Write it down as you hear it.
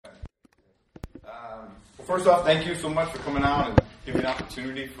Well, first off, thank you so much for coming out and giving me an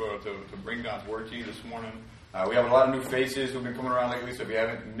opportunity to bring God's Word to you this morning. We have a lot of new faces who've been coming around lately, so if you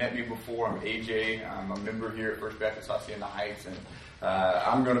haven't met me before, I'm AJ. I'm a member here at First Baptist Hacienda Heights, and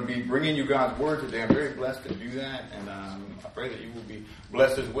I'm going to be bringing you God's Word today. I'm very blessed to do that, and I pray that you will be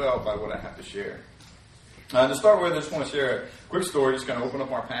blessed as well by what I have to share. To start with, I just want to share a quick story, just kind of open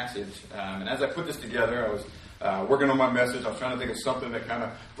up our passage. And as I put this together, I was working on my message. I was trying to think of something that kind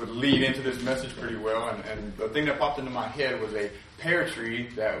of would lead into this message pretty well. And the thing that popped into my head was a pear tree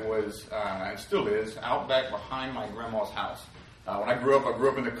that was, and still is, out back behind my grandma's house. When I grew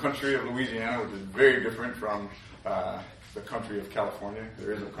up in the country of Louisiana, which is very different from the country of California.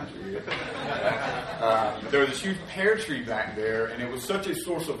 There is a country here. There was this huge pear tree back there, and it was such a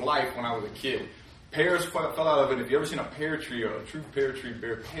source of life when I was a kid. Pears fell out of it. If you've ever seen a pear tree or a true pear tree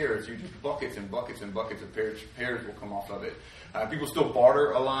bear pears, you just buckets and buckets and buckets of pears will come off of it. People still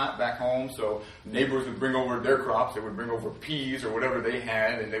barter a lot back home, so neighbors would bring over their crops. They would bring over peas or whatever they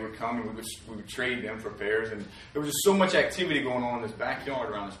had, and they would come and we would trade them for pears. And there was just so much activity going on in this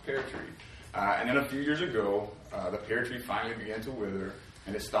backyard around this pear tree. And then a few years ago, the pear tree finally began to wither,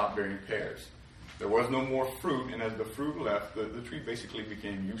 and it stopped bearing pears. There was no more fruit, and as the fruit left, the tree basically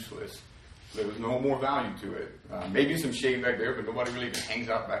became useless. There was no more value to it. Maybe some shade back there, but nobody really even hangs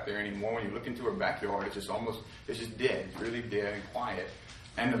out back there anymore. When you look into her backyard, it's just dead. It's really dead and quiet.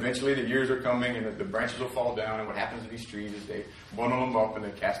 And eventually the years are coming and the branches will fall down, and what happens to these trees is they bundle them up and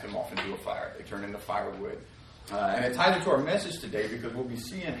they cast them off into a fire. They turn into firewood. And it ties into our message today because we'll be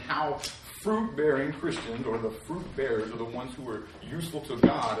seeing how fruit-bearing Christians, or the fruit bearers, are the ones who are useful to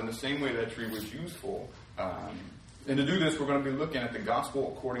God in the same way that tree was useful. And to do this, we're going to be looking at the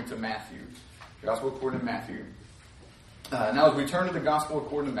Gospel according to Matthew. The Gospel according to Matthew. Now, as we turn to the Gospel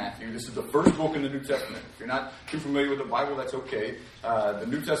according to Matthew, this is the first book in the New Testament. If you're not too familiar with the Bible, that's okay. The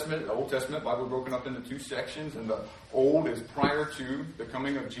New Testament, the Old Testament, Bible broken up into two sections, and the Old is prior to the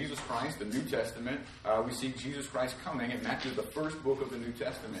coming of Jesus Christ. The New Testament, we see Jesus Christ coming, and Matthew is the first book of the New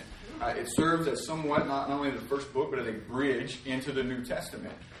Testament. It serves as somewhat, not only the first book, but as a bridge into the New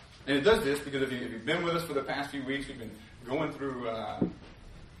Testament. And it does this because if you've been with us for the past few weeks, we've been going through...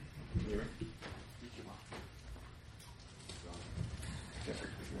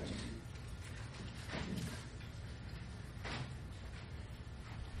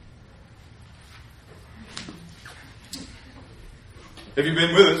 If you've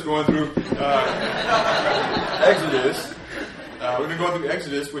been with us going through Exodus, we've been going through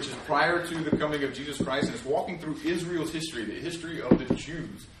Exodus, which is prior to the coming of Jesus Christ, and it's walking through Israel's history, the history of the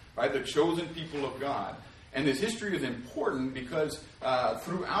Jews, right, the chosen people of God. And this history is important because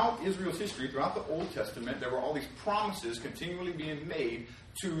throughout Israel's history, throughout the Old Testament, there were all these promises continually being made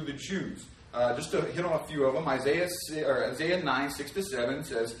to the Jews. Just to hit on a few of them, Isaiah 9, 6-7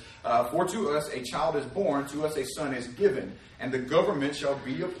 says, "For to us a child is born, to us a son is given, and the government shall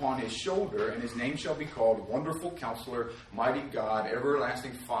be upon his shoulder, and his name shall be called Wonderful Counselor, Mighty God,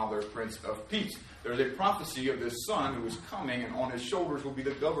 Everlasting Father, Prince of Peace." There's a prophecy of this son who is coming, and on his shoulders will be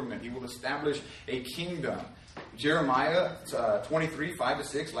the government. He will establish a kingdom. Jeremiah 23,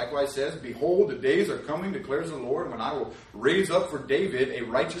 5-6 likewise says, "Behold, the days are coming, declares the Lord, when I will raise up for David a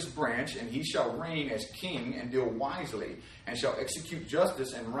righteous branch, and he shall reign as king and deal wisely, and shall execute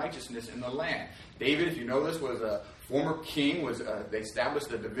justice and righteousness in the land." David, if you know this, was a former king. They established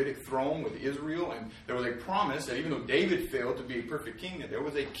the Davidic throne with Israel, and there was a promise that even though David failed to be a perfect king, that there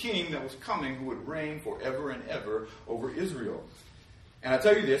was a king that was coming who would reign forever and ever over Israel. And I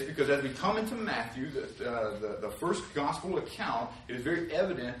tell you this because as we come into Matthew, the first gospel account, it is very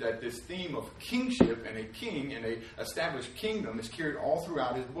evident that this theme of kingship and a king and a established kingdom is carried all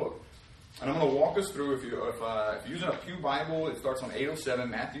throughout his book. And I'm going to walk us through, if you're using a Pew Bible, it starts on 807,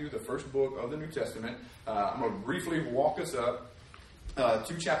 Matthew, the first book of the New Testament. I'm going to briefly walk us up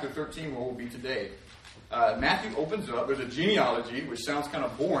to chapter 13, where we'll be today. Matthew opens up, there's a genealogy, which sounds kind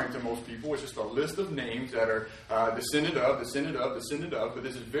of boring to most people. It's just a list of names that are descended of, but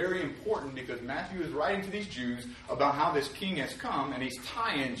this is very important because Matthew is writing to these Jews about how this king has come, and he's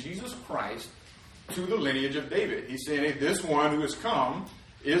tying Jesus Christ to the lineage of David. He's saying, hey, this one who has come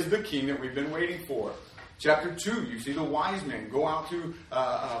is the king that we've been waiting for. Chapter 2, you see the wise men go out to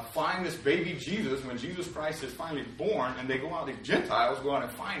find this baby Jesus when Jesus Christ is finally born, and they go out, the Gentiles go out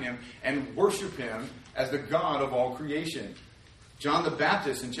and find him and worship him as the God of all creation. John the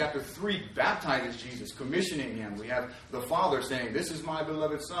Baptist in chapter 3 baptizes Jesus, commissioning him. We have the Father saying, "This is my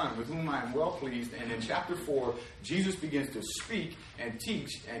beloved Son, with whom I am well pleased." And in chapter 4, Jesus begins to speak and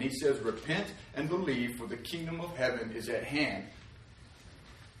teach, and he says, "Repent and believe, for the kingdom of heaven is at hand."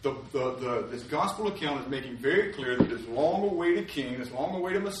 this gospel account is making very clear that this long-awaited king, this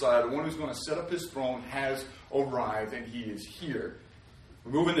long-awaited Messiah, the one who's going to set up his throne, has arrived, and he is here.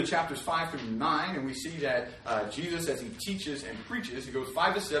 We move into chapters 5 through 9, and we see that Jesus, as he teaches and preaches, he goes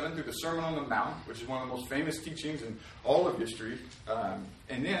 5 to 7 through the Sermon on the Mount, which is one of the most famous teachings in all of history.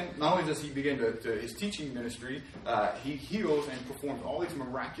 And then, not only does he begin his teaching ministry, he heals and performs all these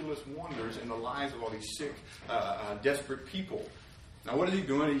miraculous wonders in the lives of all these sick, desperate people. Now, what is he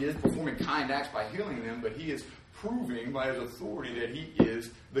doing? He is performing kind acts by healing them, but he is proving by his authority that he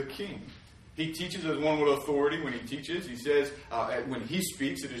is the king. He teaches as one with authority when he teaches. He says when he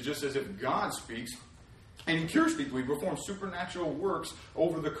speaks, it is just as if God speaks. And he cures people. He performs supernatural works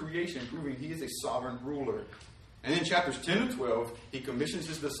over the creation, proving he is a sovereign ruler. And in chapters 10 to 12, he commissions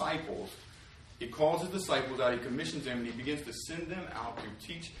his disciples. He calls his disciples out, he commissions them, and he begins to send them out to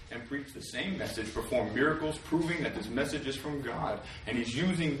teach and preach the same message, perform miracles, proving that this message is from God. And he's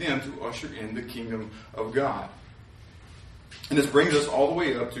using them to usher in the kingdom of God. And this brings us all the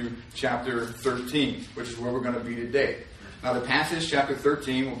way up to chapter 13, which is where we're going to be today. Now the passage, chapter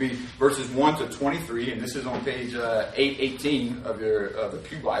 13, will be verses 1 to 23, and this is on page 818 of the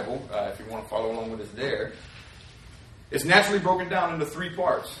Pew Bible, if you want to follow along with us there. It's naturally broken down into 3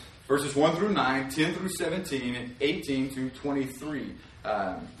 parts. Verses 1 through 9, 10 through 17, and 18 through 23.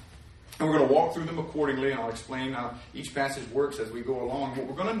 And we're going to walk through them accordingly, and I'll explain how each passage works as we go along. What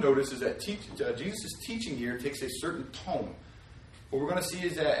we're going to notice is that Jesus' teaching here takes a certain tone. What we're going to see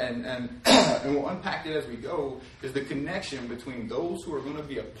is that, and we'll unpack it as we go, is the connection between those who are going to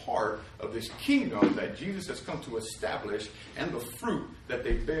be a part of this kingdom that Jesus has come to establish and the fruit that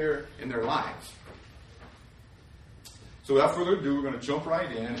they bear in their lives. So without further ado, we're going to jump right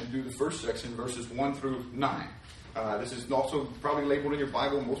in and do the first section, verses 1 through 9. This is also probably labeled in your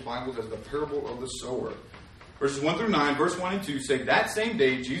Bible, most Bibles, as the parable of the sower. Verses 1 through 9, verse 1 and 2 say, "That same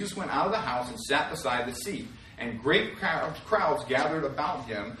day Jesus went out of the house and sat beside the sea, and great crowds gathered about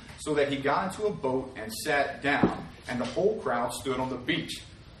him, so that he got into a boat and sat down, and the whole crowd stood on the beach."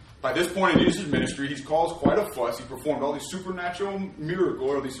 By this point in Jesus' ministry, he's caused quite a fuss. He performed all these supernatural miracles,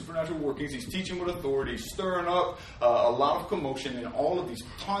 or these supernatural workings. He's teaching with authority, stirring up a lot of commotion, and all of these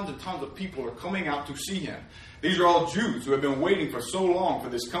tons and tons of people are coming out to see him. These are all Jews who have been waiting for so long for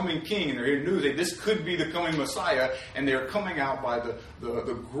this coming king, and they're hearing news that this could be the coming Messiah, and they're coming out by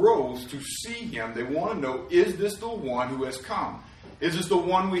the groves to see him. They want to know, is this the one who has come? Is this the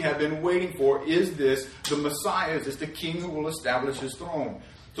one we have been waiting for? Is this the Messiah? Is this the king who will establish his throne?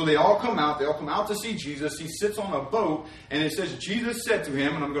 So they all come out. They all come out to see Jesus. He sits on a boat, and it says, Jesus said to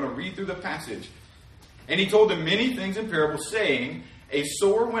him, and I'm going to read through the passage. "And he told them many things in parables, saying, A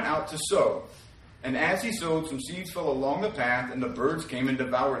sower went out to sow. And as he sowed, some seeds fell along the path, and the birds came and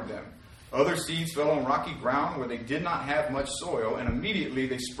devoured them. Other seeds fell on rocky ground where they did not have much soil, and immediately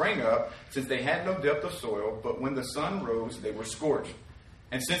they sprang up, since they had no depth of soil. But when the sun rose, they were scorched.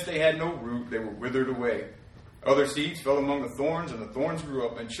 And since they had no root, they were withered away. Other seeds fell among the thorns, and the thorns grew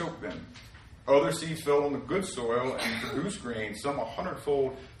up and choked them. Other seeds fell on the good soil and produced grain, some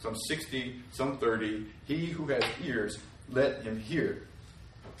 100-fold, some 60, some 30. He who has ears, let him hear."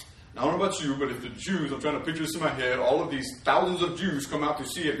 Now, I don't know about you, but if the Jews, I'm trying to picture this in my head, all of these thousands of Jews come out to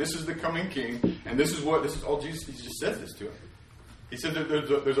see if this is the coming king, and this is all Jesus, he just says this to him. He said that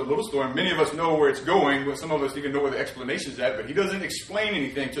there's a little story. Many of us know where it's going, but some of us even know where the explanation is at. But he doesn't explain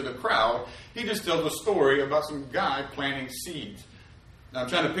anything to the crowd. He just tells a story about some guy planting seeds. Now I'm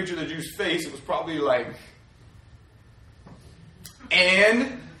trying to picture the Jew's face. It was probably like,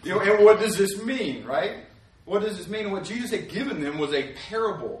 and what does this mean, right? What does this mean? And what Jesus had given them was a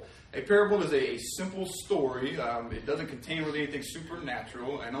parable. A parable is a simple story. It doesn't contain really anything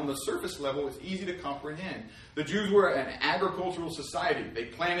supernatural. And on the surface level, it's easy to comprehend. The Jews were an agricultural society. They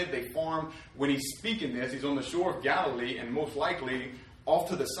planted, they farmed. When he's speaking this, he's on the shore of Galilee, and most likely off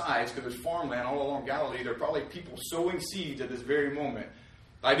to the sides, because there's farmland all along Galilee. There are probably people sowing seeds at this very moment.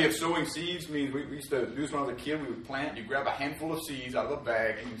 The idea of sowing seeds means we used to do this when I was a kid. We would plant. You grab a handful of seeds out of a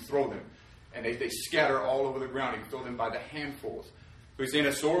bag, and you throw them. And they scatter all over the ground. You throw them by the handfuls. So he's saying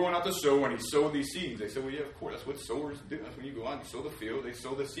a sower went out to sow, and he sowed these seeds. They said, well, yeah, of course, that's what sowers do. That's when you go out and sow the field, they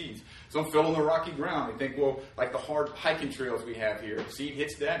sow the seeds. Some fell on the rocky ground. They think, well, like the hard hiking trails we have here. If seed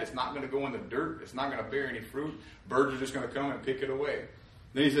hits that, it's not going to go in the dirt. It's not going to bear any fruit. Birds are just going to come and pick it away.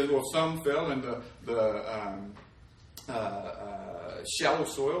 Then he says, well, some fell in the shallow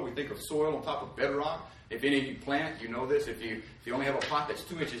soil. We think of soil on top of bedrock. If any of you plant, you know this. If you only have a pot that's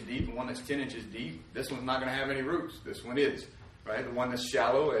 2 inches deep and one that's 10 inches deep, this one's not going to have any roots. This one is. Right? The one that's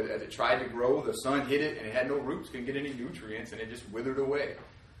shallow, as it tried to grow, the sun hit it and it had no roots, couldn't get any nutrients, and it just withered away.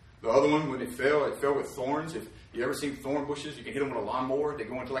 The other one, when it fell with thorns. You ever seen thorn bushes? You can hit them with a lawnmower. They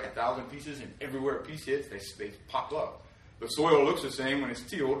go into like 1,000 pieces, and everywhere a piece hits, they pop up. The soil looks the same when it's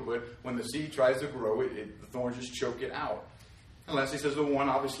tilled, but when the seed tries to grow, the thorns just choke it out. Unless he says the one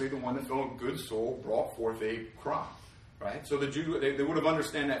that fell in good soil brought forth a crop. Right? So the Jews, they would have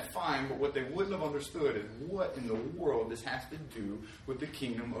understood that fine, but what they wouldn't have understood is what in the world this has to do with the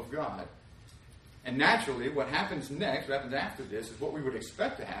kingdom of God. And naturally, what happens after this, is what we would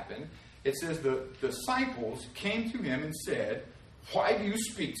expect to happen. It says the disciples came to him and said, "Why do you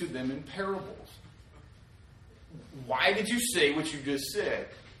speak to them in parables? Why did you say what you just said?"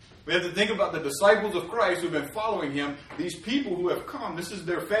 We have to think about the disciples of Christ who have been following him. These people who have come, this is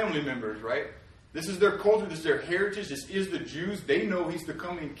their family members, right? This is their culture, this is their heritage, this is the Jews. They know he's the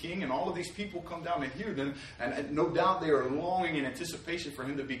coming king, and all of these people come down and hear them, and no doubt they are longing in anticipation for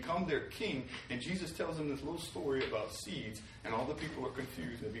him to become their king. And Jesus tells them this little story about seeds, and all the people are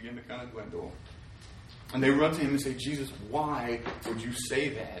confused. They begin to kind of dwindle. And they run to him and say, "Jesus, why would you say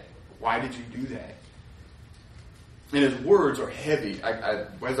that? Why did you do that?" And his words are heavy.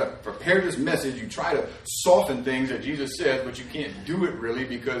 As I prepare this message, you try to soften things that Jesus says, but you can't do it really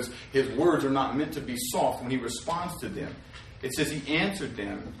because his words are not meant to be soft when he responds to them. It says he answered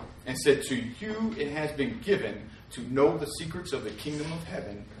them and said, "To you it has been given to know the secrets of the kingdom of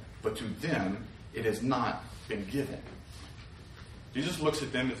heaven, but to them it has not been given." Jesus looks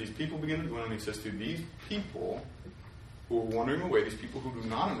at them as these people begin to dwell, and he says, to these people who are wandering away, these people who do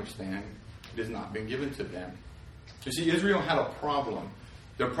not understand, it has not been given to them. You see, Israel had a problem.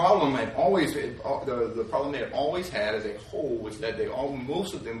 The problem they had always had as a whole was that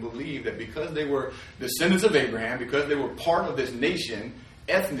most of them believed that because they were descendants of Abraham, because they were part of this nation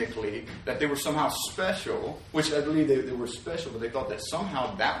ethnically, that they were somehow special, which I believe they were special, but they thought that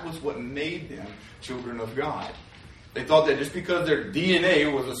somehow that was what made them children of God. They thought that just because their DNA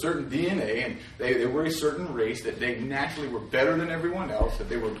was a certain DNA and they were a certain race, that they naturally were better than everyone else, that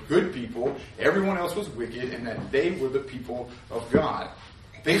they were good people, everyone else was wicked, and that they were the people of God.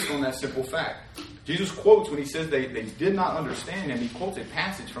 Based on that simple fact. Jesus quotes when he says they did not understand him, he quotes a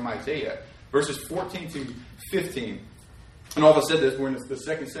passage from Isaiah, verses 14 to 15. And all of us said this, we're in the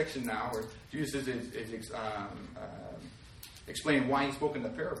second section now, where Jesus is explaining why he spoke in the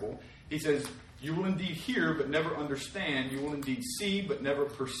parable. He says, "You will indeed hear, but never understand. You will indeed see, but never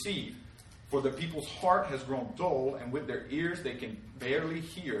perceive. For the people's heart has grown dull, and with their ears they can barely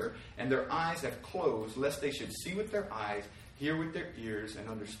hear, and their eyes have closed, lest they should see with their eyes, hear with their ears, and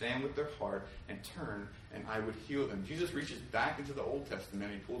understand with their heart, and turn, and I would heal them." Jesus reaches back into the Old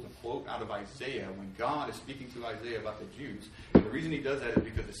Testament, and he pulls a quote out of Isaiah when God is speaking to Isaiah about the Jews. And the reason he does that is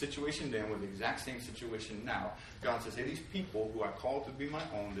because the situation then was the exact same situation now. God says, "Hey, these people who I called to be my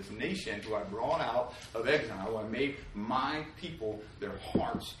own, this nation who I brought out of exile, who I made my people, their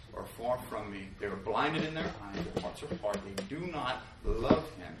hearts are far from me. They are blinded in their eyes, their hearts are hard. They do not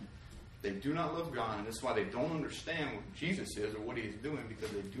love him." They do not love God, and that's why they don't understand what Jesus is or what he is doing, because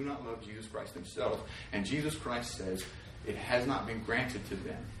they do not love Jesus Christ himself. And Jesus Christ says it has not been granted to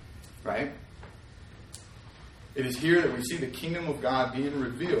them. Right? It is here that we see the kingdom of God being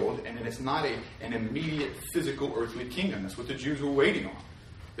revealed, and it's not an immediate physical earthly kingdom. That's what the Jews were waiting on.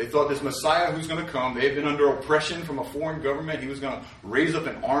 They thought this Messiah who's going to come, they had been under oppression from a foreign government. He was going to raise up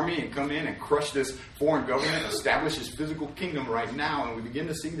an army and come in and crush this foreign government, establish his physical kingdom right now. And we begin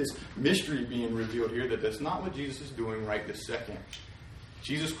to see this mystery being revealed here, that that's not what Jesus is doing right this second.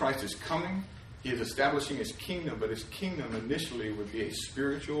 Jesus Christ is coming. He is establishing his kingdom, but his kingdom initially would be a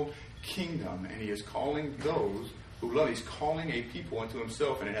spiritual kingdom. And he is calling those who love. He's calling a people unto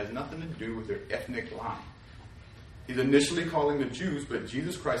himself, and it has nothing to do with their ethnic line. He's initially calling the Jews, but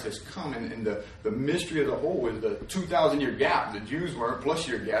Jesus Christ has come, and the mystery of the whole is the 2,000-year gap. The Jews weren't, plus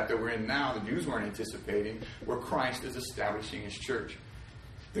year gap that we're in now, the Jews weren't anticipating, where Christ is establishing his church.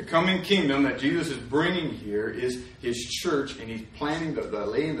 The coming kingdom that Jesus is bringing here is his church, and he's planning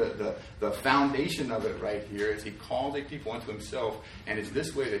laying the foundation of it right here as he calls a people unto himself, and it's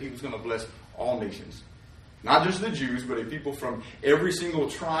this way that he was going to bless all nations. Not just the Jews, but a people from every single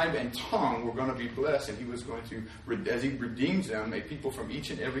tribe and tongue were going to be blessed. And he was going to, as he redeems them, a people from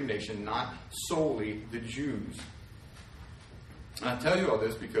each and every nation, not solely the Jews. And I tell you all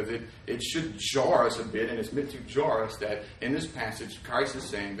this because it should jar us a bit, and it's meant to jar us that in this passage, Christ is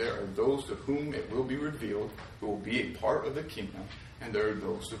saying there are those to whom it will be revealed who will be a part of the kingdom, and there are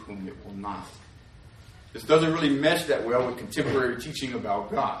those to whom it will not. This doesn't really mesh that well with contemporary teaching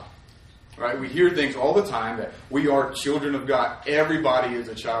about God. Right? We hear things all the time that we are children of God. Everybody is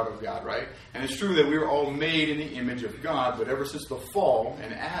a child of God, right? And it's true that we are all made in the image of God, but ever since the fall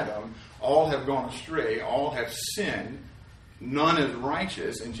in Adam, all have gone astray, all have sinned, none is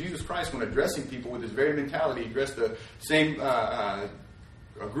righteous. And Jesus Christ, when addressing people with his very mentality, addressed the same a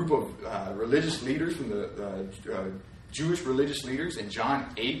group of religious leaders from the Jewish religious leaders in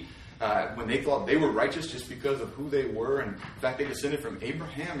John 8, when they thought they were righteous just because of who they were. And in fact, they descended from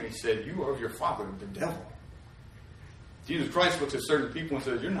Abraham. And he said, you are of your father, the devil. Jesus Christ looks at certain people and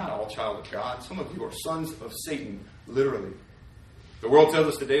says, you're not all child of God. Some of you are sons of Satan, literally. The world tells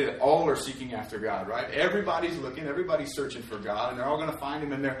us today that all are seeking after God, right? Everybody's looking, everybody's searching for God, and they're all going to find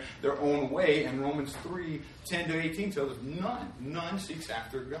him in their own way. And Romans 3:10-18 tells us none seeks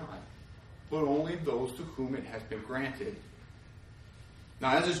after God, but only those to whom it has been granted.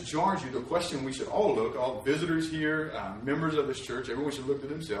 Now, as this jars you, the question we should all look, all visitors here, members of this church, everyone should look to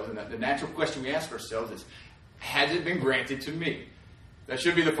themselves, and the natural question we ask ourselves is, has it been granted to me? That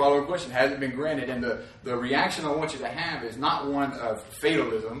should be the following question. Has it been granted? And the reaction I want you to have is not one of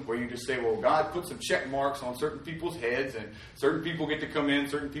fatalism, where you just say, well, God put some check marks on certain people's heads, and certain people get to come in,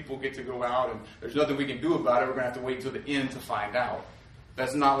 certain people get to go out, and there's nothing we can do about it. We're going to have to wait until the end to find out.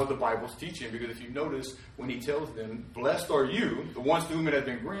 That's not what the Bible's teaching, because if you notice, when he tells them, blessed are you, the ones to whom it has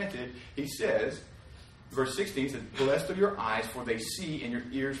been granted, he says, verse 16 says, blessed are your eyes, for they see, and your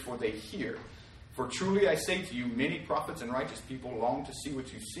ears, for they hear. For truly I say to you, many prophets and righteous people long to see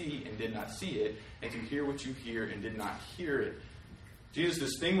what you see and did not see it, and to hear what you hear and did not hear it. Jesus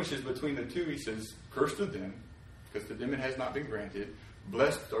distinguishes between the two. He says, cursed are them, because to them it has not been granted.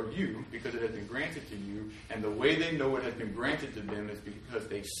 Blessed are you, because it has been granted to you. And the way they know it has been granted to them is because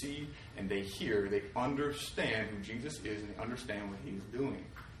they see and they hear. They understand who Jesus is, and they understand what he is doing.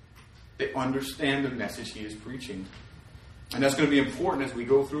 They understand the message he is preaching. And that's going to be important as we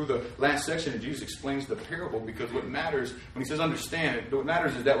go through the last section and Jesus explains the parable, because what matters, when he says understand, what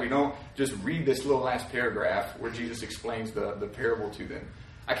matters is that we don't just read this little last paragraph where Jesus explains the parable to them.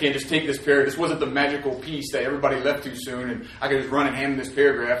 I can't just take this paragraph. This wasn't the magical piece that everybody left too soon, and I could just run and hand them this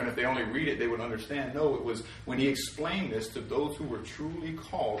paragraph, and if they only read it, they would understand. No, it was when he explained this to those who were truly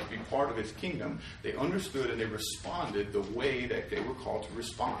called to be part of his kingdom, they understood and they responded the way that they were called to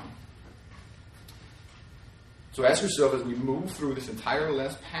respond. So ask yourself, as we move through this entire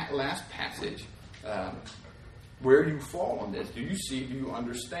last passage, where do you fall on this? Do you see? Do you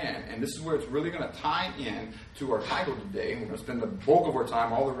understand? And this is where it's really going to tie in to our title today. We're going to spend the bulk of our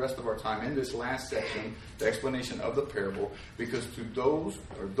time, all the rest of our time, in this last section, the explanation of the parable, because to those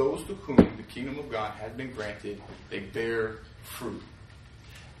to whom the kingdom of God has been granted, they bear fruit.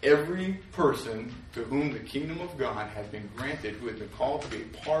 Every person to whom the kingdom of God has been granted, who has been called to be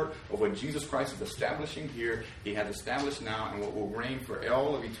a part of what Jesus Christ is establishing here, he has established now, and what will reign for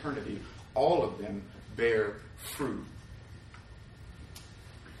all of eternity, all of them bear fruit.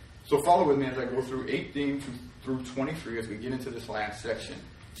 So follow with me as I go through 18 through 23 as we get into this last section.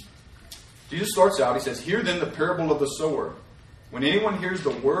 Jesus starts out, he says, hear then the parable of the sower. When anyone hears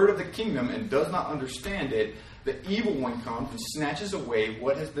the word of the kingdom and does not understand it, the evil one comes and snatches away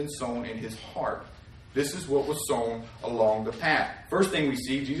what has been sown in his heart. This is what was sown along the path. First thing we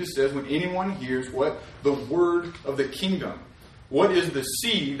see, Jesus says, when anyone hears what? The word of the kingdom. What is the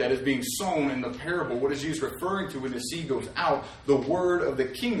seed that is being sown in the parable? What is Jesus referring to when the seed goes out? The word of the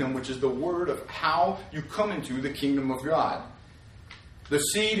kingdom, which is the word of how you come into the kingdom of God. The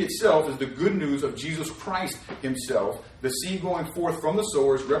seed itself is the good news of Jesus Christ himself. The seed going forth from the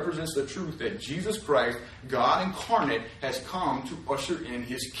sowers represents the truth that Jesus Christ, God incarnate, has come to usher in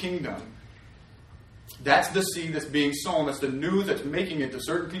his kingdom. That's the seed that's being sown. That's the news that's making it to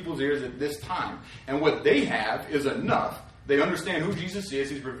certain people's ears at this time. And what they have is enough. They understand who Jesus is.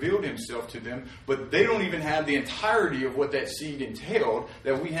 He's revealed himself to them. But they don't even have the entirety of what that seed entailed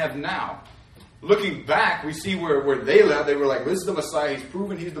that we have now. Looking back, we see where they left. They were like, this is the Messiah. He's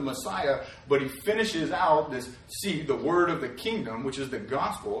proven he's the Messiah. But he finishes out this seed, the word of the kingdom, which is the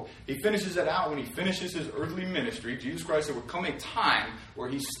gospel. He finishes it out when he finishes his earthly ministry. Jesus Christ, there would come a time where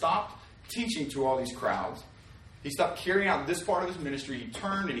he stopped teaching to all these crowds. He stopped carrying out this part of his ministry. He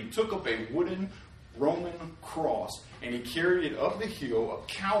turned and he took up a wooden Roman cross and he carried it up the hill of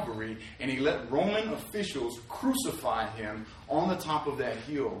Calvary, and he let Roman officials crucify him on the top of that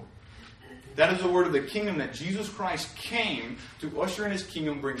hill. That is the word of the kingdom, that Jesus Christ came to usher in his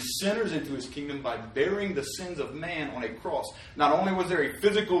kingdom, bring sinners into his kingdom by bearing the sins of man on a cross. Not only was there a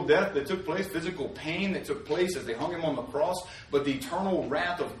physical death that took place, physical pain that took place as they hung him on the cross, but the eternal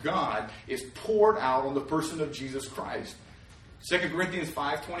wrath of God is poured out on the person of Jesus Christ. 2 Corinthians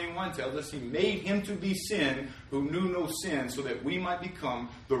 5:21 tells us he made him to be sin who knew no sin, so that we might become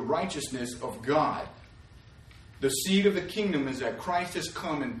the righteousness of God. The seed of the kingdom is that Christ has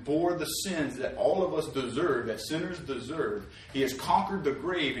come and bore the sins that all of us deserve, that sinners deserve. He has conquered the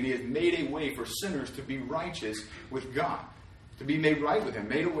grave, and he has made a way for sinners to be righteous with God. to be made right with Him,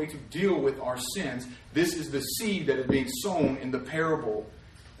 made a way to deal with our sins. This is the seed that is being sown in the parable.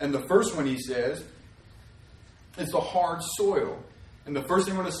 And the first one, he says, is the hard soil. And the first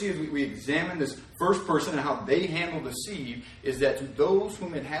thing we're going to see as we examine this first person and how they handle the seed is that to those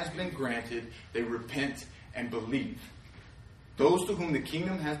whom it has been granted, they repent and believe. Those to whom the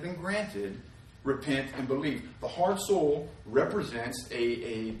kingdom has been granted, repent and believe. The hard soul represents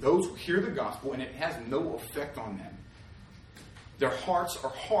those who hear the gospel and it has no effect on them. Their hearts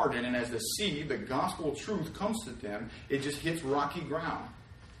are hardened, and as the seed, the gospel truth, comes to them, it just hits rocky ground.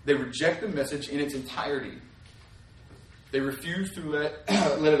 They reject the message in its entirety. They refuse to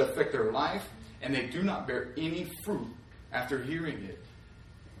let it affect their life, and they do not bear any fruit after hearing it.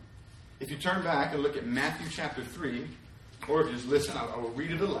 If you turn back and look at Matthew chapter 3, or if you just listen, I will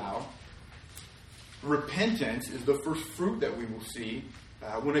read it aloud. Repentance is the first fruit that we will see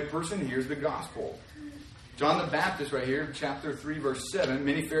when a person hears the gospel. John the Baptist right here, chapter 3, verse 7,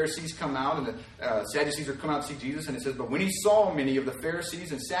 many Pharisees come out, and the Sadducees are coming out to see Jesus, and it says, "But when he saw many of the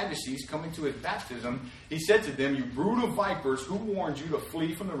Pharisees and Sadducees coming to his baptism, he said to them, 'You brood of vipers, who warned you to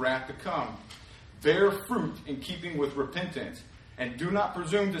flee from the wrath to come? Bear fruit in keeping with repentance, and do not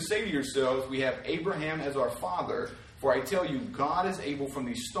presume to say to yourselves, we have Abraham as our father, for I tell you, God is able from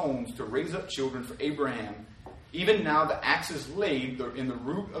these stones to raise up children for Abraham. Even now the axe is laid to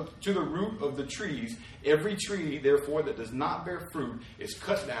the root of the trees. Every tree, therefore, that does not bear fruit is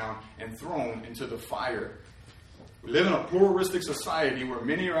cut down and thrown into the fire.'" We live in a pluralistic society where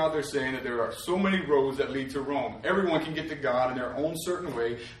many are out there saying that there are so many roads that lead to Rome. Everyone can get to God in their own certain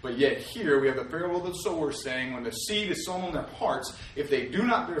way, but yet here we have the parable of the sower saying when the seed is sown on their hearts, if they do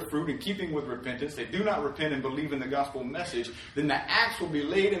not bear fruit in keeping with repentance, they do not repent and believe in the gospel message, then the axe will be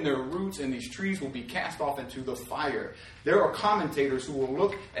laid in their roots and these trees will be cast off into the fire. There are commentators who will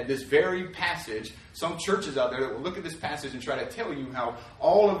look at this very passage, some churches out there that will look at this passage and try to tell you how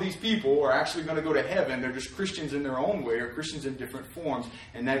all of these people are actually going to go to heaven. They're just Christians in their own way, or Christians in different forms,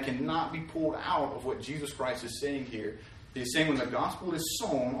 and that cannot be pulled out of what Jesus Christ is saying here. He's saying when the gospel is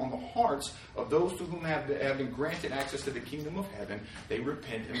sown on the hearts of those to whom have been granted access to the kingdom of heaven, they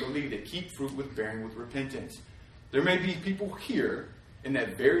repent and believe. They keep fruit with bearing with repentance. There may be people here in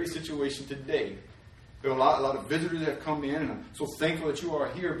that very situation today. There are a lot of visitors that have come in, and I'm so thankful that you are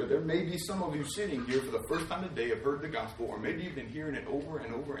here, but there may be some of you sitting here for the first time today have heard the gospel, or maybe you've been hearing it over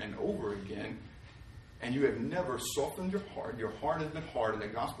and over and over again, and you have never softened your heart. Your heart has been hard, and the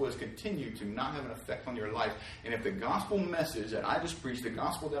gospel has continued to not have an effect on your life. And if the gospel message that I just preached, the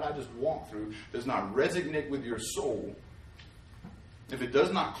gospel that I just walked through, does not resonate with your soul, if it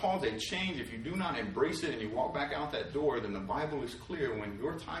does not cause a change, if you do not embrace it and you walk back out that door, then the Bible is clear. When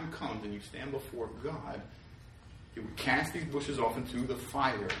your time comes and you stand before God, He will cast these bushes off into the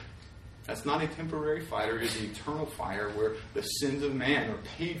fire. That's not a temporary fire. It is an eternal fire where the sins of man are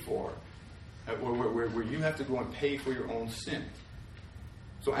paid for, where you have to go and pay for your own sin.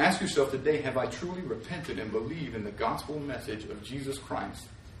 So ask yourself today, have I truly repented and believed in the gospel message of Jesus Christ?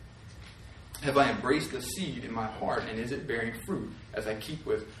 Have I embraced the seed in my heart, and is it bearing fruit as I keep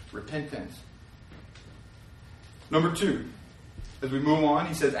with repentance? Number 2, as we move on,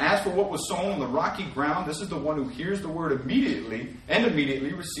 he says, "As for what was sown on the rocky ground, this is the one who hears the word immediately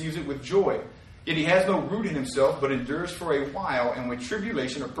receives it with joy. Yet he has no root in himself, but endures for a while, and when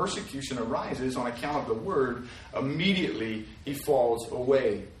tribulation or persecution arises on account of the word, immediately he falls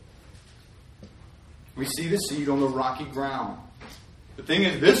away." We see the seed on the rocky ground. The thing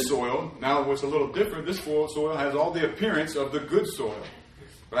is, this soil, now what's a little different, this soil has all the appearance of the good soil.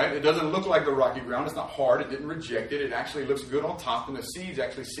 Right? It doesn't look like the rocky ground. It's not hard. It didn't reject it. It actually looks good on top, and the seeds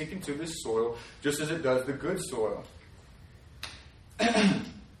actually sink into this soil just as it does the good soil.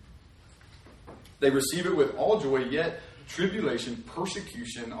 They receive it with all joy, yet tribulation,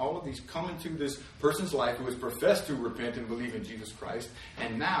 persecution, all of these come into this person's life who has professed to repent and believe in Jesus Christ,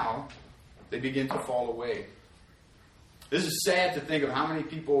 and now they begin to fall away. This is sad to think of how many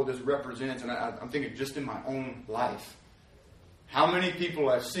people this represents, and I'm thinking just in my own life. How many people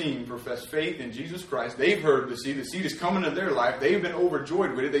I've seen profess faith in Jesus Christ. They've heard the seed is coming into their life. They've been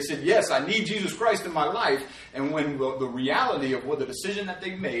overjoyed with it. They said, yes, I need Jesus Christ in my life. And when the reality of what the decision that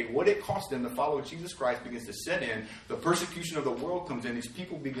they made, what it cost them to follow Jesus Christ begins to set in, the persecution of the world comes in, these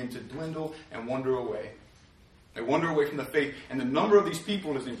people begin to dwindle and wander away. They wander away from the faith, and the number of these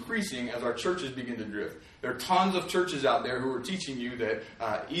people is increasing as our churches begin to drift. There are tons of churches out there who are teaching you that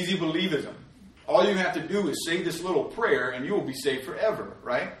easy believism. All you have to do is say this little prayer and you will be saved forever,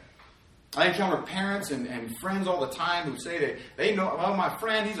 right? I encounter parents and friends all the time who say they know, well, my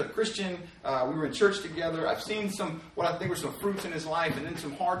friend, he's a Christian. We were in church together. I've seen what I think were some fruits in his life, and then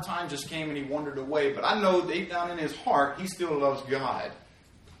some hard times just came and he wandered away. But I know deep down in his heart, he still loves God.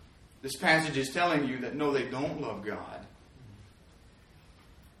 This passage is telling you that no, they don't love God.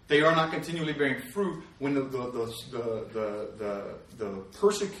 They are not continually bearing fruit. When the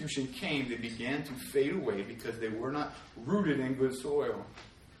persecution came, they began to fade away because they were not rooted in good soil.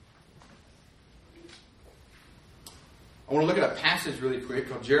 I want to look at a passage really quick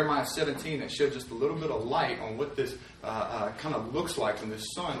called Jeremiah 17 that sheds just a little bit of light on what this kind of looks like when the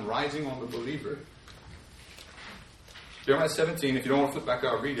sun rising on the believer. Jeremiah 17, if you don't want to flip back,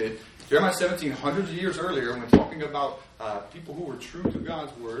 I'll read it. Jeremiah 17, hundreds of years earlier, when talking about people who were true to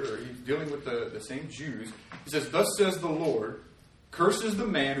God's word, or he's dealing with the same Jews, he says, "Thus says the Lord, curses the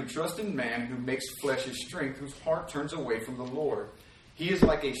man who trusts in man, who makes flesh his strength, whose heart turns away from the Lord. He is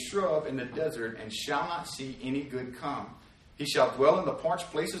like a shrub in the desert, and shall not see any good come. He shall dwell in the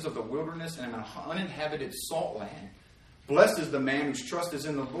parched places of the wilderness, and in an uninhabited salt land. Blessed is the man whose trust is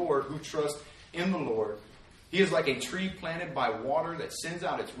in the Lord, who trusts in the Lord. He is like a tree planted by water that sends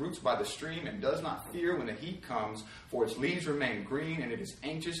out its roots by the stream and does not fear when the heat comes, for its leaves remain green, and it is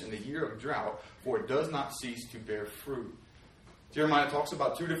anxious in the year of drought, for it does not cease to bear fruit." Jeremiah talks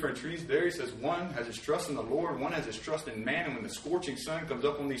about two different trees there. He says one has his trust in the Lord, one has his trust in man, and when the scorching sun comes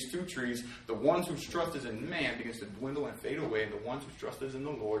up on these two trees, the ones whose trust is in man begins to dwindle and fade away, and the ones whose trust is in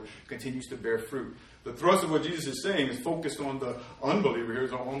the Lord continues to bear fruit. The thrust of what Jesus is saying is focused on the unbeliever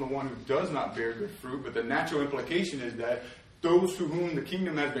here, on the one who does not bear good fruit, but the natural implication is that those to whom the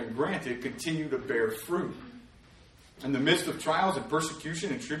kingdom has been granted continue to bear fruit. In the midst of trials and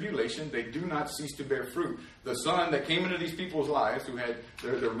persecution and tribulation, they do not cease to bear fruit. The sun that came into these people's lives, who had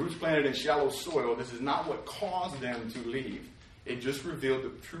their roots planted in shallow soil, this is not what caused them to leave. It just revealed the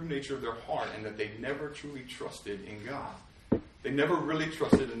true nature of their heart, and that they never truly trusted in God. They never really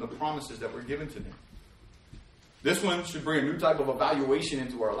trusted in the promises that were given to them. This one should bring a new type of evaluation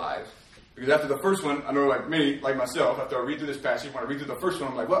into our lives. Because after the first one, I know like me, like myself, after I read through this passage, when I read through the first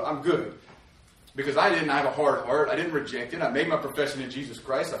one, I'm like, well, I'm good. Because I didn't have a hard heart. I didn't reject it. I made my profession in Jesus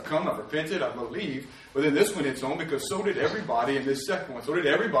Christ. I've come, I've repented, I believe. But then this one hits home because so did everybody in this second one. So did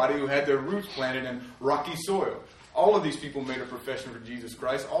everybody who had their roots planted in rocky soil. All of these people made a profession for Jesus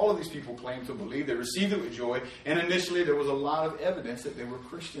Christ. All of these people claimed to believe. They received it with joy. And initially there was a lot of evidence that they were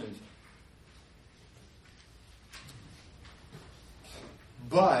Christians.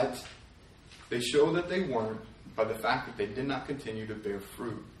 But they show that they weren't by the fact that they did not continue to bear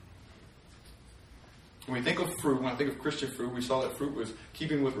fruit. When we think of fruit, when I think of Christian fruit, we saw that fruit was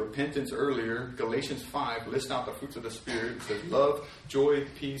keeping with repentance earlier. Galatians 5 lists out the fruits of the Spirit. It says love, joy,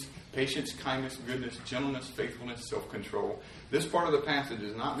 peace, patience, kindness, goodness, gentleness, faithfulness, self-control. This part of the passage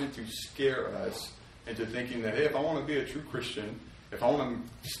is not meant to scare us into thinking that, hey, if I want to be a true Christian, if I want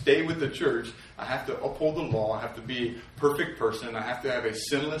to stay with the church, I have to uphold the law, I have to be a perfect person, I have to have a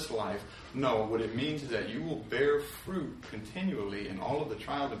sinless life. No, what it means is that you will bear fruit continually in all of the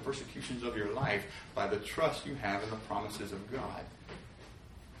trials and persecutions of your life by the trust you have in the promises of God.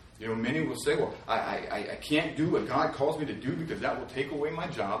 You know, many will say, well, I can't do what God calls me to do because that will take away my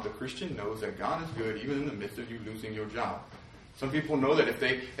job. The Christian knows that God is good even in the midst of you losing your job. Some people know that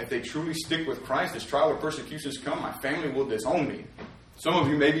if they truly stick with Christ, as trial or persecutions come, my family will disown me. Some of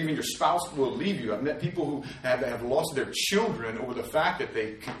you, maybe even your spouse will leave you. I've met people who have lost their children over the fact that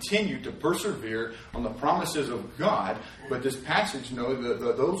they continue to persevere on the promises of God. But this passage knows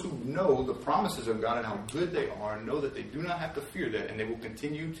that those who know the promises of God and how good they are know that they do not have to fear that, and they will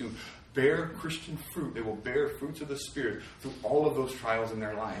continue to bear Christian fruit. They will bear fruits of the Spirit through all of those trials in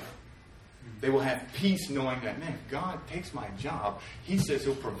their life. They will have peace knowing that, man, if God takes my job, He says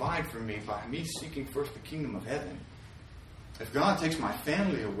He'll provide for me by me seeking first the kingdom of heaven. If God takes my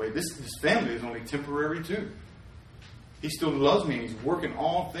family away, this family is only temporary too. He still loves me and He's working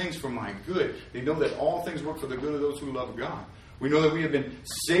all things for my good. They know that all things work for the good of those who love God. We know that we have been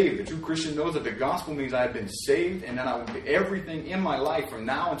saved. The true Christian knows that the gospel means I have been saved, and that everything in my life from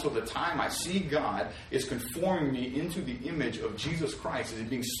now until the time I see God is conforming me into the image of Jesus Christ.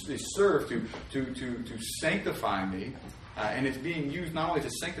 Is served to sanctify me. And it's being used not only to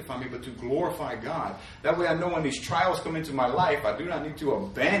sanctify me, but to glorify God. That way I know when these trials come into my life, I do not need to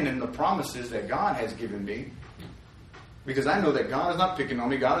abandon the promises that God has given me. Because I know that God is not picking on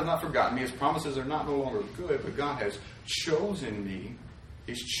me. God has not forgotten me. His promises are not no longer good, but God has chosen me.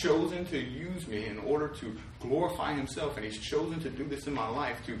 He's chosen to use me in order to glorify Himself. And He's chosen to do this in my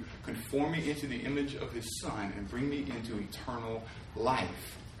life to conform me into the image of His Son and bring me into eternal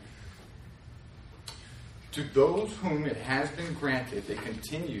life. To those whom it has been granted, they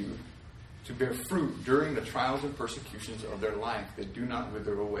continue to bear fruit during the trials and persecutions of their life that do not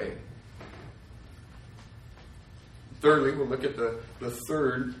wither away. Thirdly, we'll look at the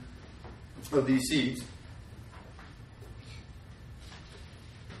third of these seeds.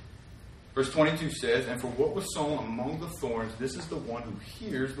 Verse 22 says, "And for what was sown among the thorns, this is the one who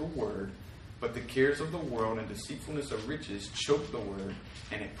hears the word, but the cares of the world and deceitfulness of riches choke the word,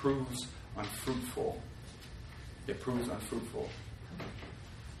 and it proves unfruitful." It proves unfruitful.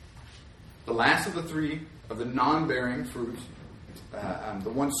 The last of the three of the non-bearing fruits, the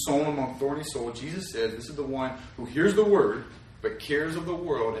one sown among thorny soil, Jesus says this is the one who hears the word, but cares of the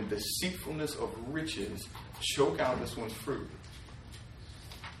world and deceitfulness of riches choke out this one's fruit.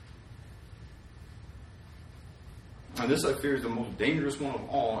 Now this, I fear, is the most dangerous one of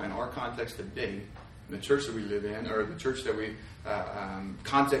all in our context today, in the church that we live in, or the church that we,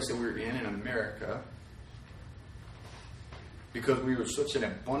 context that we're in America, because we are such an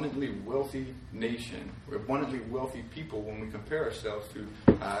abundantly wealthy nation. We're abundantly wealthy people when we compare ourselves to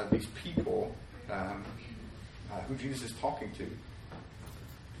these people who Jesus is talking to.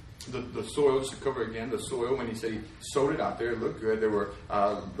 The soil, just to cover again, the soil, when he said he sowed it out there, it looked good. There were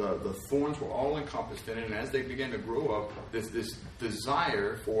the thorns were all encompassed in it, and as they began to grow up, this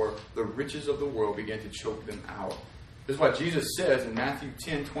desire for the riches of the world began to choke them out. This is what Jesus says in Matthew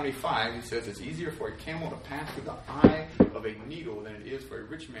 10:25. He says, "It's easier for a camel to pass through the eye of a needle than it is for a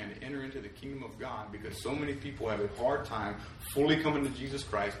rich man to enter into the kingdom of God," because so many people have a hard time fully coming to Jesus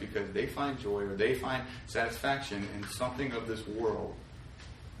Christ because they find joy or they find satisfaction in something of this world.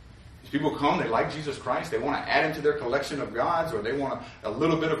 People come, they like Jesus Christ, they want to add him to their collection of gods, or they want a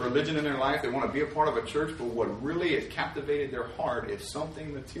little bit of religion in their life, they want to be a part of a church, but what really has captivated their heart is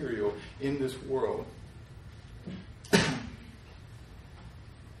something material in this world.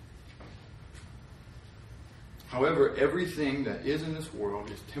 However, everything that is in this world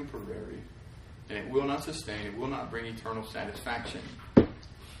is temporary, and it will not sustain, it will not bring eternal satisfaction.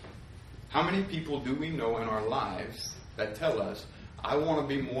 How many people do we know in our lives that tell us, "I want to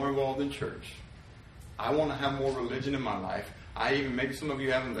be more involved in church. I want to have more religion in my life. Maybe some of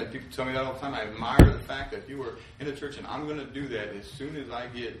you haven't, people tell me that all the time. I admire the fact that you were in the church, and I'm going to do that as soon as I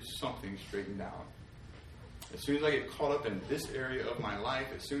get something straightened out. As soon as I get caught up in this area of my life,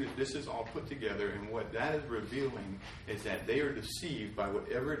 as soon as this is all put together." And what that is revealing is that they are deceived by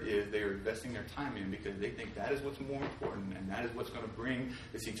whatever it is they are investing their time in, because they think that is what's more important, and that is what's going to bring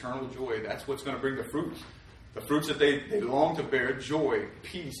this eternal joy. That's what's going to bring the fruits. The fruits that they long to bear: joy,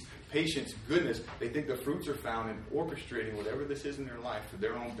 peace, patience, goodness. They think the fruits are found in orchestrating whatever this is in their life for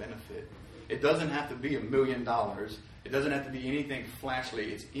their own benefit. It doesn't have to be $1 million. It doesn't have to be anything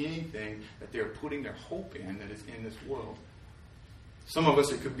flashly. It's anything that they're putting their hope in that is in this world. Some of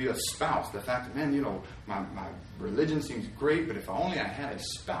us, it could be a spouse. The fact that, man, my religion seems great, but if only I had a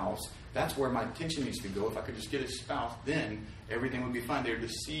spouse, that's where my attention needs to go. If I could just get a spouse, then everything would be fine. They're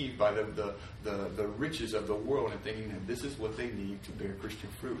deceived by the riches of the world and thinking that this is what they need to bear Christian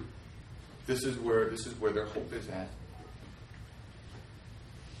fruit. This is where their hope is at.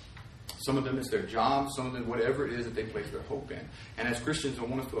 Some of them it's their job. Some of them whatever it is that they place their hope in. And as Christians, I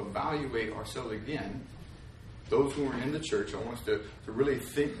want us to evaluate ourselves again. Those who are in the church, I want us to really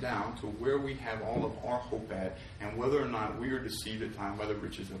think down to where we have all of our hope at, and whether or not we are deceived at times by the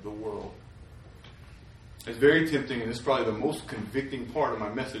riches of the world. It's very tempting, and this is probably the most convicting part of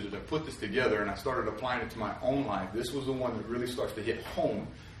my message as I put this together and I started applying it to my own life. This was the one that really starts to hit home,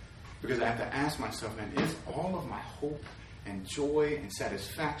 because I have to ask myself, man, is all of my hope and joy and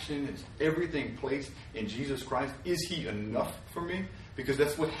satisfaction, is everything placed in Jesus Christ? Is he enough for me? Because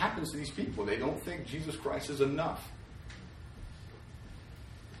that's what happens to these people. They don't think Jesus Christ is enough.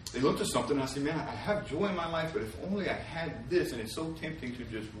 They look to something and I say, man, I have joy in my life, but if only I had this. And it's so tempting to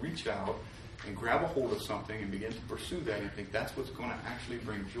just reach out and grab a hold of something and begin to pursue that and think that's what's going to actually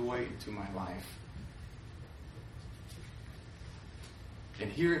bring joy into my life.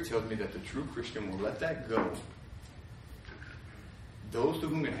 And here it tells me that the true Christian will let that go. Those to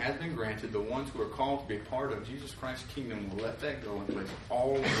whom it has been granted, the ones who are called to be a part of Jesus Christ's kingdom, will let that go and place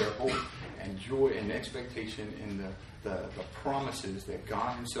all of their hope and joy and expectation in the promises that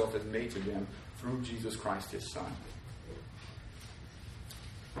God himself has made to them through Jesus Christ, his Son.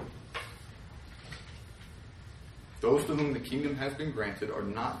 Those to whom the kingdom has been granted are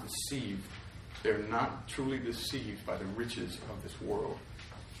not deceived. They're not truly deceived by the riches of this world.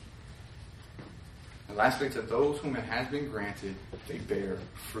 And lastly, to those whom it has been granted, they bear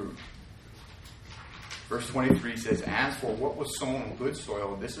fruit. Verse 23 says, "As for what was sown on good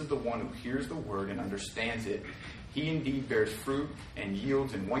soil, this is the one who hears the word and understands it. He indeed bears fruit and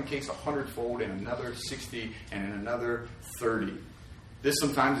yields in one case 100-fold, in another 60, and in another 30. This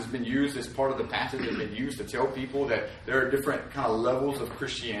sometimes has been used as part of the passage that's been used to tell people that there are different kind of levels of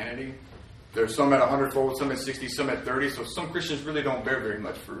Christianity. There's some at 100-fold, some at 60, some at 30. So some Christians really don't bear very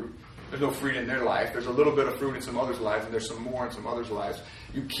much fruit. There's no fruit in their life. There's a little bit of fruit in some others' lives, and there's some more in some others' lives.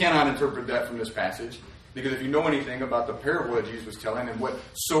 You cannot interpret that from this passage, because if you know anything about the parable that Jesus was telling and what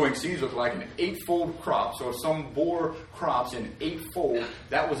sowing seeds look like, an 8-fold crop. So if some bore crops in 8-fold,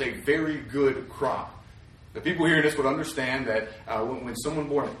 that was a very good crop. The people hearing this would understand that when someone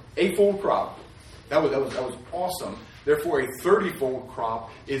bore an 8-fold crop, that was awesome. Therefore, a 30-fold crop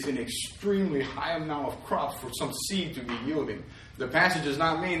is an extremely high amount of crops for some seed to be yielding. The passage does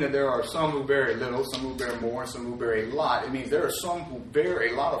not mean that there are some who bear a little, some who bear more, and some who bear a lot. It means there are some who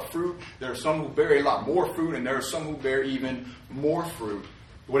bear a lot of fruit, there are some who bear a lot more fruit, and there are some who bear even more fruit.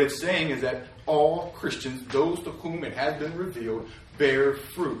 What it's saying is that all Christians, those to whom it has been revealed, bear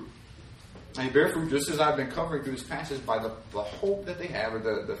fruit. And they bear fruit just as I've been covering through this passage by the hope that they have, or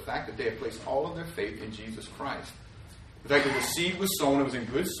the fact that they have placed all of their faith in Jesus Christ. The fact that the seed was sown, it was in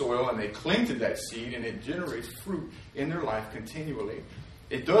good soil, and they cling to that seed, and it generates fruit in their life continually.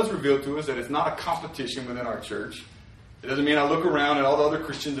 It does reveal to us that it's not a competition within our church. It doesn't mean I look around at all the other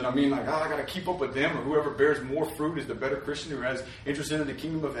Christians and I mean like, I got to keep up with them, or whoever bears more fruit is the better Christian who has interest in the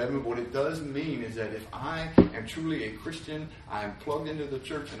kingdom of heaven. But what it does mean is that if I am truly a Christian, I am plugged into the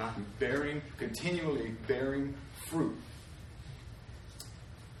church and I'm continually bearing fruit.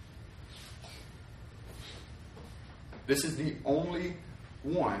 This is the only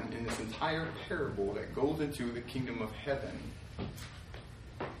one in this entire parable that goes into the kingdom of heaven.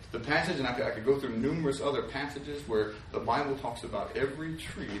 The passage, and I could go through numerous other passages where the Bible talks about every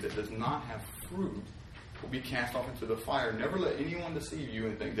tree that does not have fruit will be cast off into the fire. Never let anyone deceive you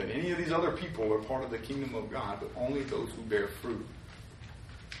and think that any of these other people are part of the kingdom of God, but only those who bear fruit.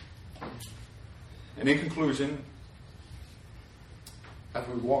 And in conclusion, as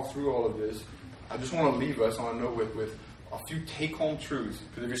we walk through all of this, I just want to leave us on a note with a few take-home truths.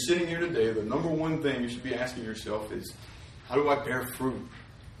 Because if you're sitting here today, the number one thing you should be asking yourself is, how do I bear fruit?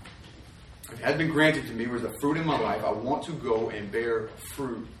 If it had been granted to me, where's the fruit in my life, I want to go and bear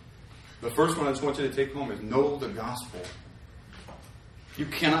fruit. The first one I just want you to take home is know the gospel. You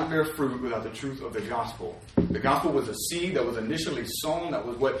cannot bear fruit without the truth of the gospel. The gospel was a seed that was initially sown. That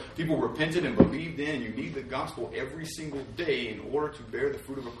was what people repented and believed in. You need the gospel every single day in order to bear the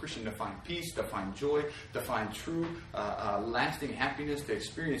fruit of a Christian, to find peace, to find joy, to find true, lasting happiness, to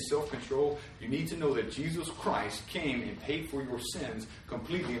experience self-control. You need to know that Jesus Christ came and paid for your sins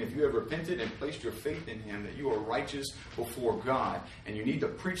completely. And if you have repented and placed your faith in Him, that you are righteous before God. And you need to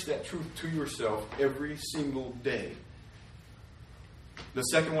preach that truth to yourself every single day. The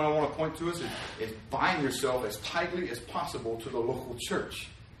second one I want to point to us is bind yourself as tightly as possible to the local church.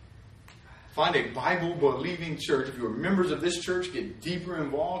 Find a Bible-believing church. If you are members of this church, get deeper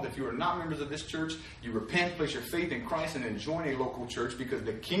involved. If you are not members of this church, you repent, place your faith in Christ, and then join a local church, because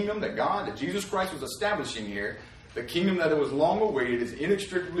the kingdom that Jesus Christ was establishing here, the kingdom that it was long awaited, is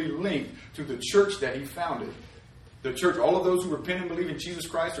inextricably linked to the church that He founded. The church, all of those who repent and believe in Jesus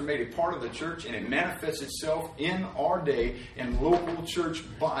Christ are made a part of the church, and it manifests itself in our day in local church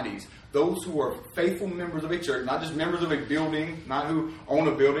bodies. Those who are faithful members of a church, not just members of a building, not who own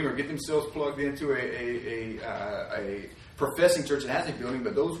a building or get themselves plugged into a professing church that has a building,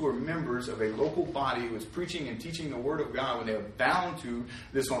 but those who are members of a local body who is preaching and teaching the Word of God. When they are bound to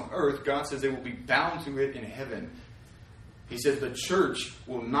this on earth, God says they will be bound to it in heaven. He says the church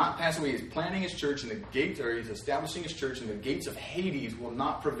will not pass away. He's planting His church, and He's establishing His church, and the gates of Hades will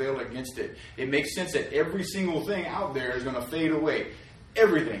not prevail against it. It makes sense that every single thing out there is going to fade away.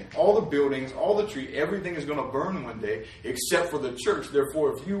 Everything, all the buildings, all the tree, everything is going to burn one day, except for the church.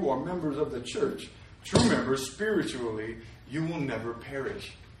 Therefore, if you are members of the church, true members spiritually, you will never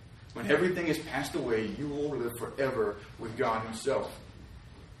perish. When everything is passed away, you will live forever with God Himself.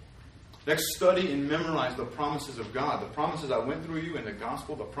 Next, study and memorize the promises of God. The promises I went through you in the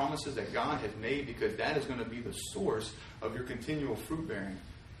gospel, the promises that God has made, because that is going to be the source of your continual fruit bearing.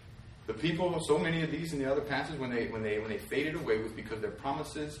 The people, so many of these in the other passages, when they faded away, was because their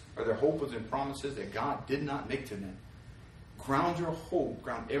promises, or their hope was in promises that God did not make to them. Ground your hope,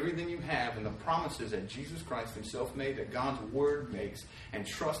 ground everything you have in the promises that Jesus Christ Himself made, that God's Word makes, and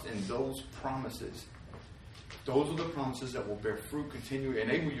trust in those promises. Those are the promises that will bear fruit continually,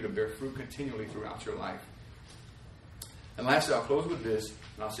 enable you to bear fruit continually throughout your life. And lastly, I'll close with this,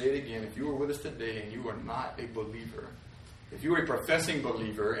 and I'll say it again. If you are with us today and you are not a believer, if you are a professing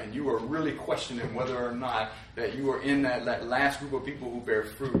believer and you are really questioning whether or not that you are in that last group of people who bear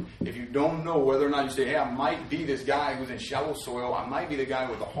fruit, if you don't know whether or not you say, hey, I might be this guy who's in shallow soil, I might be the guy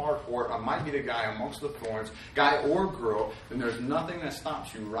with a hard heart, I might be the guy amongst the thorns, guy or girl, then there's nothing that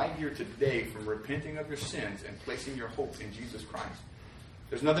stops you right here today from repenting of your sins and placing your hope in Jesus Christ.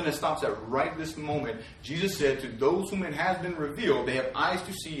 There's nothing that stops that right this moment. Jesus said, to those whom it has been revealed, they have eyes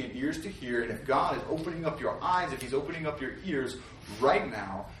to see and ears to hear. And if God is opening up your eyes, if He's opening up your ears right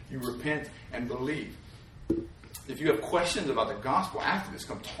now, you repent and believe. If you have questions about the gospel after this,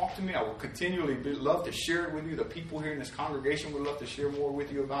 come talk to me. I will continually love to share it with you. The people here in this congregation would love to share more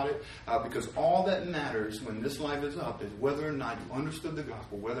with you about it. Because all that matters when this life is up is whether or not you understood the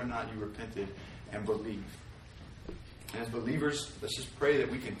gospel, whether or not you repented and believed. As believers, let's just pray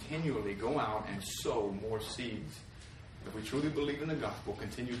that we continually go out and sow more seeds. If we truly believe in the gospel,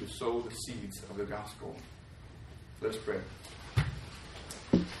 continue to sow the seeds of the gospel. Let's pray.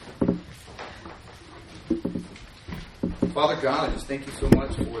 Father God, I just thank you so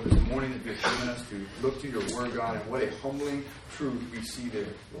much for this morning that you've given us to look to your word, God, and what a humbling truth we see there,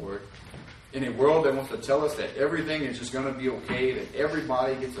 Lord. In a world that wants to tell us that everything is just going to be okay, that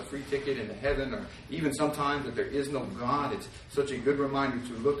everybody gets a free ticket into heaven, or even sometimes that there is no God, it's such a good reminder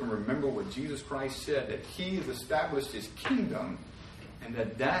to look and remember what Jesus Christ said, that He has established His kingdom, and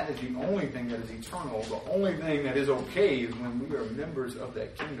that is the only thing that is eternal. The only thing that is okay is when we are members of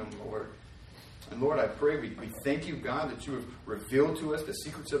that kingdom, Lord. And Lord, I pray we thank you, God, that you have revealed to us the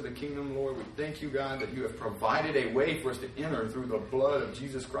secrets of the kingdom, Lord. We thank you, God, that you have provided a way for us to enter through the blood of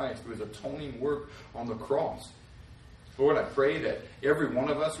Jesus Christ, through His atoning work on the cross. Lord, I pray that every one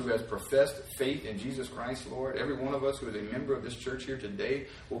of us who has professed faith in Jesus Christ, Lord, every one of us who is a member of this church here today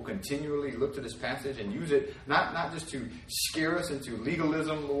will continually look to this passage and use it not just to scare us into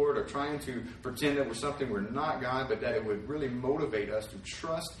legalism, Lord, or trying to pretend that we're something we're not, God, but that it would really motivate us to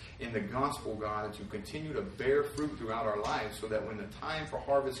trust in the gospel, God, and to continue to bear fruit throughout our lives so that when the time for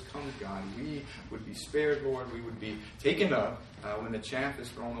harvest comes, God, we would be spared, Lord, we would be taken up when the chaff is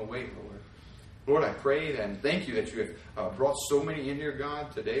thrown away, Lord. Lord, I pray and thank you that you have brought so many in here,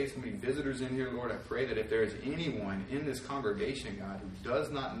 God, today, so many visitors in here, Lord. I pray that if there is anyone in this congregation, God, who does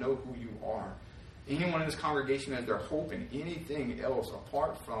not know who you are, anyone in this congregation has their hope in anything else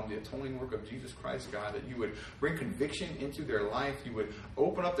apart from the atoning work of Jesus Christ, God, that you would bring conviction into their life, you would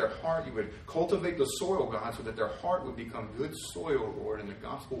open up their heart, you would cultivate the soil, God, so that their heart would become good soil, Lord, and the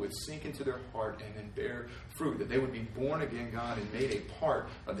gospel would sink into their heart and then bear fruit, that they would be born again, God, and made a part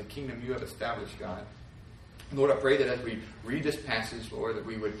of the kingdom you have established, God. Lord, I pray that as we read this passage, Lord, that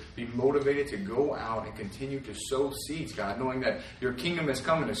we would be motivated to go out and continue to sow seeds, God, knowing that your kingdom has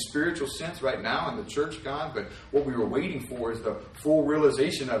come in a spiritual sense right now in the church, God, but what we were waiting for is the full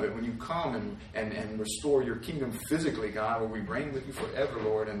realization of it when you come and restore your kingdom physically, God, where we reign with you forever,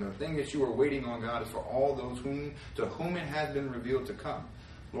 Lord. And the thing that you are waiting on, God, is for all those to whom it has been revealed to come.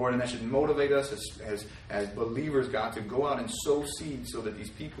 Lord, and that should motivate us as believers, God, to go out and sow seeds so that these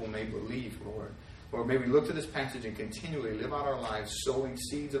people may believe, Lord. Or may we look to this passage and continually live out our lives sowing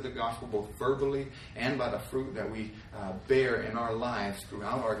seeds of the gospel both verbally and by the fruit that we bear in our lives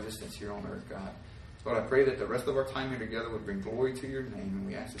throughout our existence here on earth, God. Lord, I pray that the rest of our time here together would bring glory to your name, and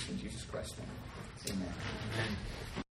we ask this in Jesus Christ's name. Amen.